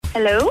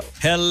Hello?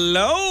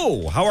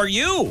 Hello. How are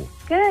you?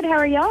 Good. How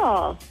are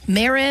y'all?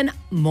 Maren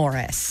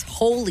Morris.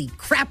 Holy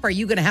crap, are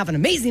you going to have an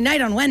amazing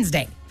night on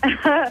Wednesday?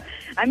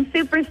 I'm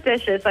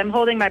superstitious. I'm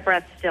holding my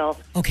breath still.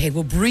 Okay,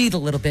 well, breathe a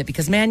little bit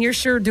because, man, you're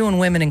sure doing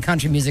women in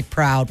country music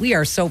proud. We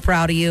are so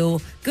proud of you.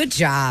 Good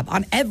job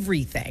on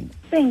everything.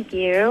 Thank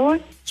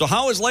you. So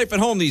how is life at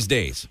home these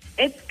days?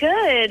 It's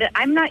good.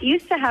 I'm not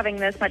used to having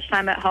this much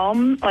time at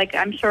home, like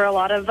I'm sure a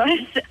lot of us,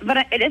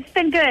 but it's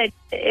been good.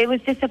 It was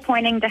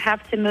disappointing to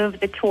have to move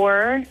the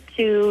tour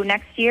to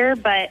next year,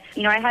 but,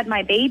 I had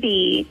my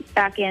baby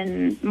back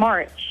in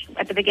March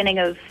at the beginning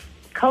of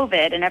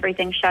COVID and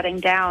everything shutting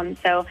down.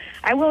 So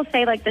I will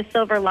say, like, the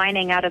silver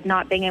lining out of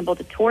not being able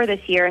to tour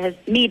this year has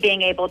me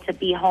being able to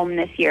be home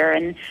this year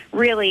and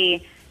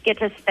really get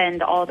to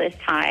spend all this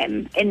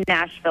time in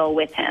Nashville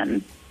with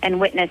him and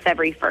witness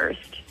every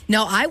first.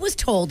 No, I was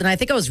told, and I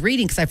think I was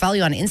reading because I follow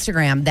you on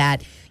Instagram,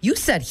 that you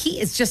said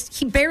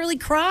he barely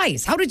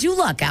cries. How did you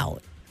luck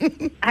out?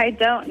 I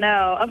don't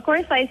know. Of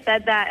course I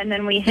said that, and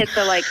then we hit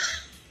the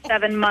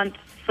 7-month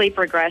sleep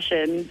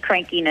regression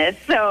crankiness.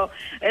 So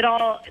it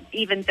all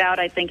evens out,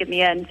 I think, in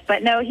the end.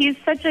 But no, he's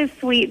such a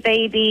sweet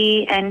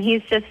baby, and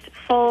he's just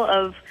full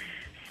of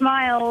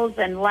smiles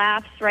and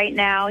laughs right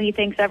now. He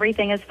thinks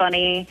everything is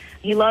funny.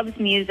 He loves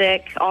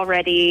music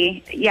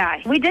already. Yeah,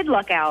 we did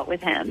luck out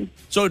with him.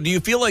 So do you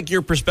feel like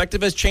your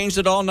perspective has changed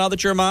at all now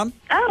that you're a mom?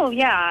 Oh,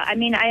 yeah. I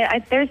mean,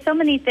 there's so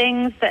many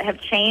things that have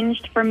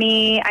changed for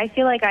me. I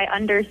feel like I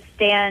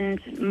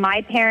understand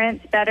my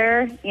parents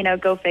better,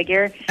 go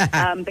figure.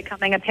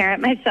 Becoming a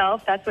parent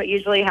myself, that's what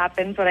usually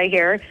happens, what I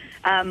hear.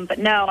 But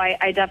no,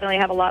 I definitely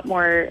have a lot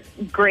more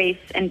grace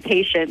and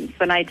patience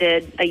than I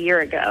did a year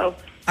ago.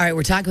 All right,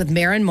 we're talking with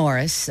Maren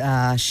Morris.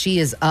 She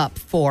is up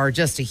for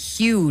just a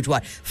huge,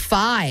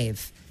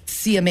 5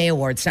 CMA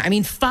awards. I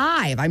mean,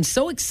 5. I'm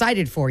so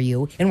excited for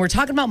you. And we're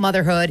talking about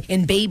motherhood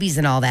and babies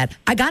and all that.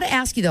 I got to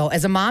ask you, though,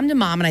 as a mom to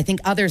mom, and I think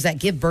others that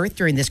give birth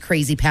during this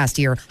crazy past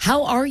year,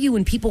 how are you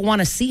when people want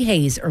to see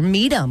Hayes or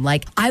meet him?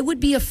 Like, I would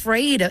be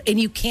afraid, and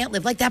you can't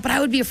live like that, but I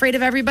would be afraid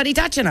of everybody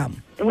touching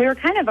him. We were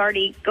kind of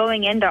already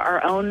going into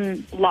our own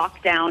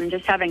lockdown,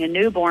 just having a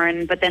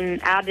newborn, but then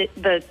added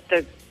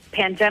the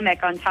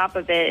pandemic on top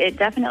of it. It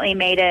definitely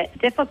made it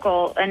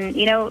difficult. And,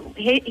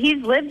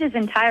 he's lived his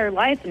entire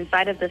life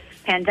inside of this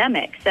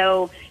pandemic.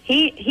 So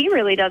he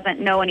really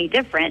doesn't know any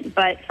different.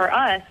 But for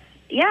us,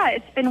 yeah,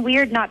 it's been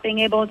weird not being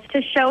able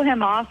to show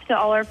him off to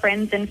all our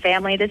friends and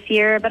family this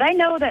year. But I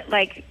know that,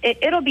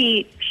 it'll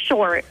be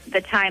short,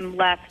 the time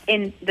left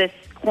in this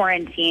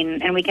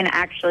quarantine, and we can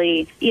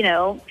actually,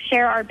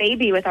 share our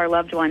baby with our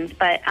loved ones.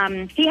 But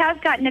he has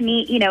gotten to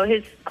meet,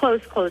 his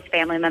close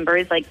family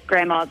members, like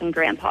grandmas and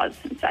grandpas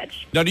and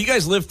such. Now, do you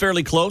guys live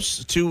fairly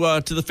close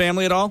to the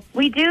family at all?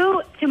 We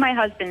do, to my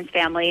husband's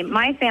family.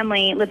 My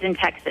family lives in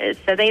Texas,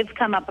 so they've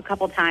come up a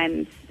couple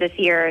times this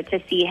year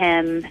to see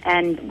him,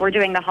 and we're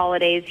doing the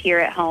holidays here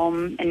at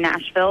home in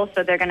Nashville,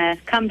 so they're going to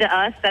come to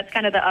us. That's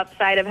kind of the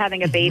upside of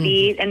having a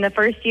baby in the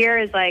first year,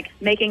 is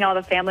making all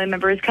the family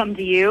members come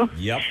to you.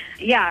 Yep.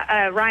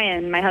 Yeah,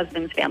 Ryan, my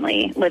husband's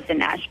family, lives in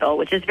Nashville,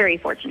 which is very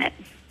fortunate.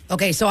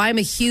 Okay, so I'm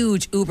a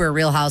huge Uber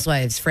Real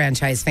Housewives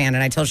franchise fan,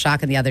 and I told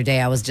Shotgun the other day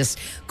I was just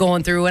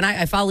going through, and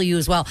I follow you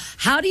as well.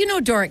 How do you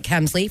know Dorrit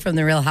Kemsley from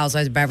the Real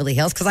Housewives of Beverly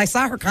Hills? Because I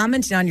saw her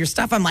commenting on your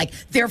stuff. I'm like,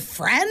 they're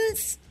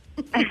friends?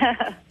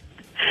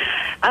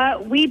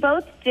 We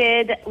both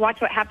did Watch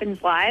What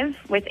Happens Live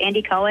with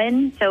Andy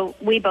Cohen, so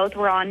we both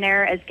were on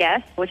there as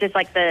guests, which is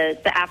like the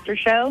after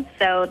show.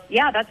 So,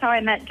 yeah, that's how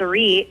I met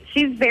Dorrit.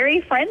 She's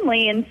very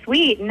friendly and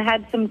sweet and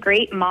had some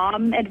great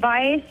mom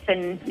advice,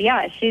 and,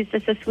 yeah, she's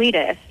just the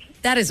sweetest.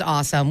 That is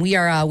awesome. We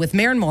are with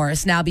Maren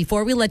Morris. Now,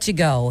 before we let you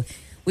go,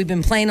 we've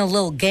been playing a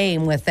little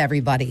game with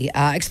everybody.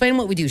 Explain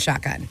what we do,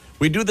 Shotgun.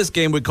 We do this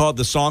game we call it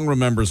The Song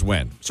Remembers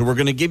When. So we're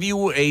going to give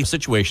you a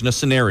situation, a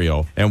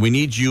scenario, and we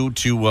need you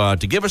to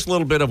give us a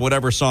little bit of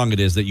whatever song it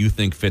is that you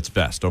think fits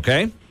best,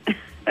 okay?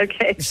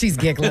 Okay. She's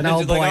giggling.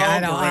 Oh, boy. Like, I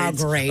know. Oh,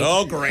 great.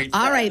 Oh, great.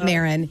 All right,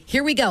 Maren.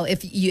 Here we go.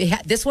 If you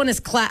this one is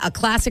a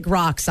classic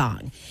rock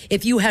song.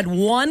 If you had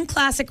one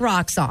classic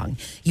rock song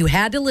you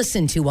had to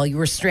listen to while you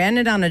were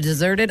stranded on a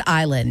deserted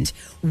island,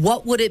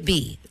 what would it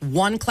be?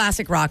 One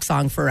classic rock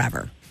song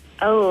forever.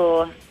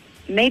 Oh,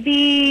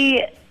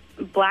 maybe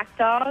Black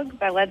Dog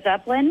by Led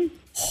Zeppelin.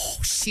 Oh,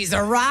 she's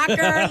a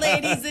rocker,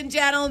 ladies and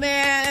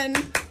gentlemen.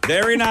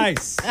 Very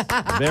nice.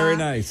 Very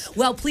nice.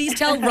 Well, please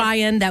tell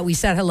Ryan that we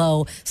said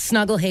hello,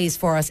 snuggle Hayes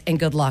for us, and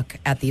good luck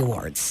at the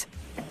awards.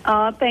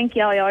 Oh, thank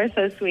y'all. Y'all are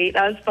so sweet.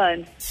 That was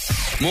fun.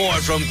 More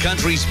from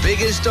country's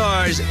biggest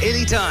stars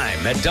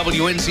anytime at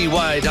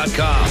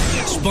WNCY.com.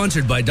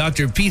 Sponsored by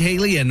Dr. Pete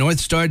Haley and North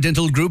Star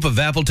Dental Group of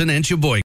Appleton and Sheboygan.